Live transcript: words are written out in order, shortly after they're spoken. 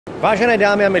Vážené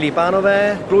dámy a milí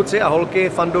pánové, kluci a holky,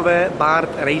 fandové Bart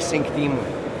Racing týmu.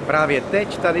 Právě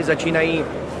teď tady začínají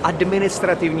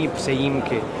administrativní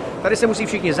přejímky. Tady se musí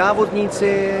všichni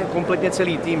závodníci, kompletně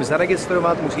celý tým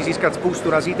zaregistrovat, musí získat spoustu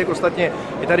razítek, ostatně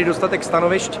je tady dostatek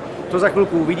stanovišť, to za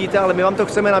chvilku uvidíte, ale my vám to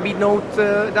chceme nabídnout,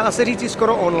 dá se říct,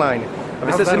 skoro online.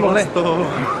 Abyste si mohli...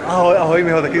 Ahoj, ahoj,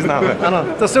 my ho taky známe. Ano,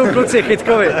 to jsou kluci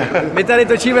Chytkovi. My tady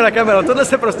točíme na kameru, tohle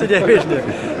se prostě děje běžně.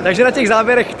 Takže na těch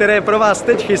záběrech, které pro vás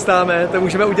teď chystáme, to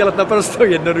můžeme udělat naprosto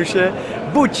jednoduše.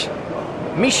 Buď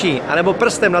myší anebo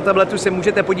prstem na tabletu se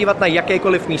můžete podívat na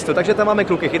jakékoliv místo. Takže tam máme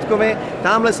kluky Chytkovi,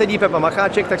 tamhle sedí Pepa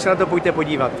Macháček, tak se na to pojďte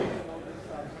podívat.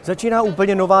 Začíná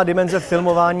úplně nová dimenze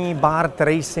filmování Bart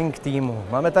Racing týmu.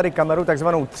 Máme tady kameru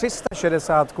takzvanou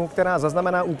 360, která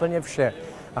zaznamená úplně vše.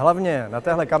 A hlavně na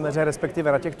téhle kameře,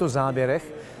 respektive na těchto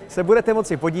záběrech, se budete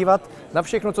moci podívat na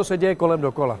všechno, co se děje kolem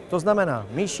dokola. To znamená,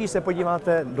 myší se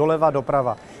podíváte doleva,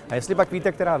 doprava. A jestli pak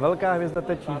víte, která velká hvězda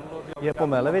teď je po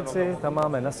mé levici, tam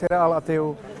máme Nasira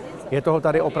Al-Attiju, je toho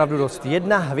tady opravdu dost.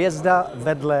 Jedna hvězda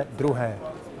vedle druhé.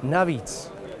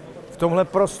 Navíc v tomhle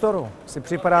prostoru si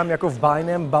připadám jako v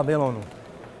bájném Babylonu.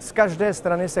 Z každé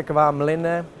strany se k vám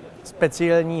line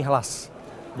speciální hlas.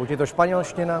 Buď je to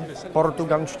španělština,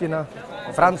 portugalština,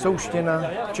 francouzština,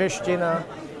 čeština,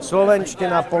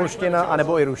 slovenština, polština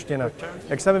anebo i ruština.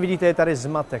 Jak sami vidíte, je tady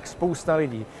zmatek, spousta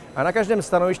lidí. A na každém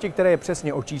stanovišti, které je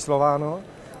přesně očíslováno,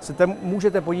 se tam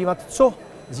můžete podívat, co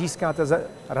získáte za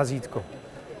razítko.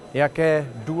 Jaké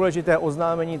důležité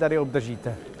oznámení tady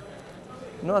obdržíte.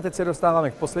 No a teď se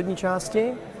dostáváme k poslední části.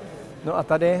 No a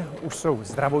tady už jsou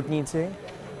zdravotníci,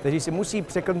 kteří si musí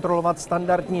překontrolovat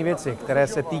standardní věci, které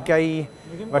se týkají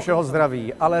vašeho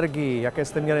zdraví, alergii, jaké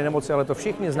jste měli nemoci, ale to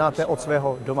všichni znáte od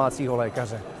svého domácího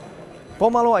lékaře.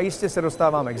 Pomalu a jistě se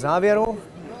dostáváme k závěru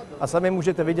a sami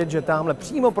můžete vidět, že tamhle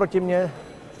přímo proti mně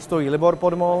stojí Libor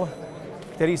Podmol,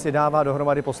 který si dává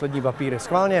dohromady poslední papíry.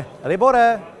 Schválně,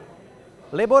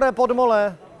 Libore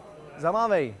Podmole,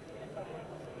 zamávej.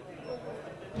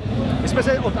 My jsme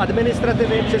se od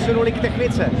administrativy přesunuli k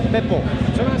technice. Pepo,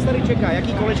 co nás tady čeká?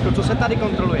 Jaký kolečko? Co se tady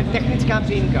kontroluje? Technická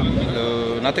přejímka.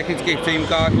 Na technických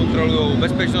přejímkách kontrolují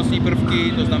bezpečnostní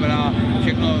prvky, to znamená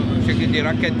všechny ty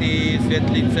rakety,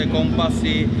 světlice,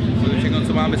 kompasy, všechno,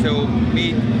 co máme se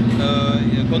mít.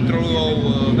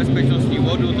 Kontrolují bezpečnostní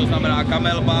vodu, to znamená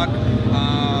camelback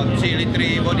a 3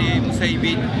 litry vody musí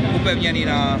být upevněny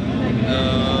na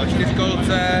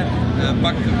čtyřkolce,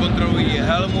 pak kontrolují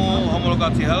helmu,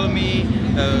 homologaci helmy,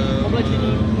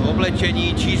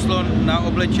 oblečení, číslo na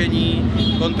oblečení,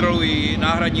 kontrolují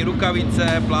náhradní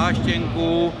rukavice,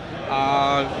 pláštěnku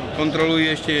a kontrolují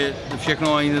ještě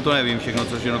všechno, ani to nevím, všechno,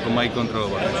 co všechno to mají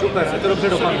kontrolovat. Super, se to dobře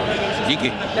dopadlo.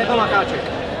 Díky. Pepa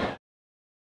Macháček.